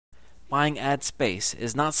buying ad space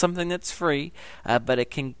is not something that's free, but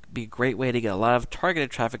it can be a great way to get a lot of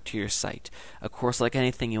targeted traffic to your site. Of course, like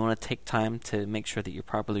anything, you want to take time to make sure that you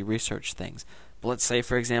properly research things. But let's say,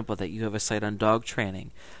 for example, that you have a site on dog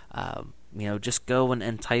training. Just go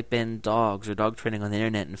and type in dogs or dog training on the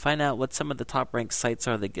internet and find out what some of the top ranked sites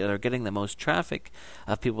are that are getting the most traffic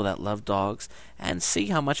of people that love dogs, and see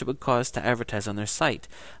how much it would cost to advertise on their site.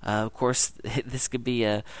 Of course, this could be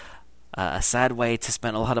a sad way to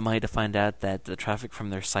spend a lot of money to find out that the traffic from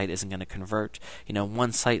their site isn't going to convert.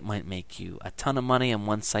 One site might make you a ton of money, and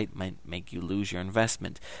one site might make you lose your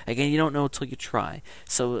investment. Again, you don't know until you try.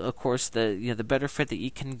 So, of course, the better fit that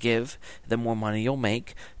you can give, the more money you'll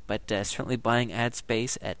make. But certainly, buying ad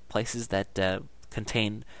space at places that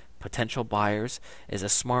contain potential buyers is a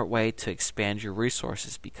smart way to expand your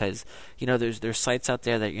resources, because there's sites out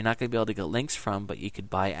there that you're not going to be able to get links from, but you could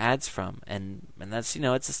buy ads from, and that's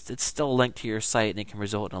it's still a link to your site, and it can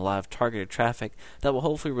result in a lot of targeted traffic that will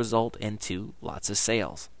hopefully result into lots of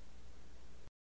sales.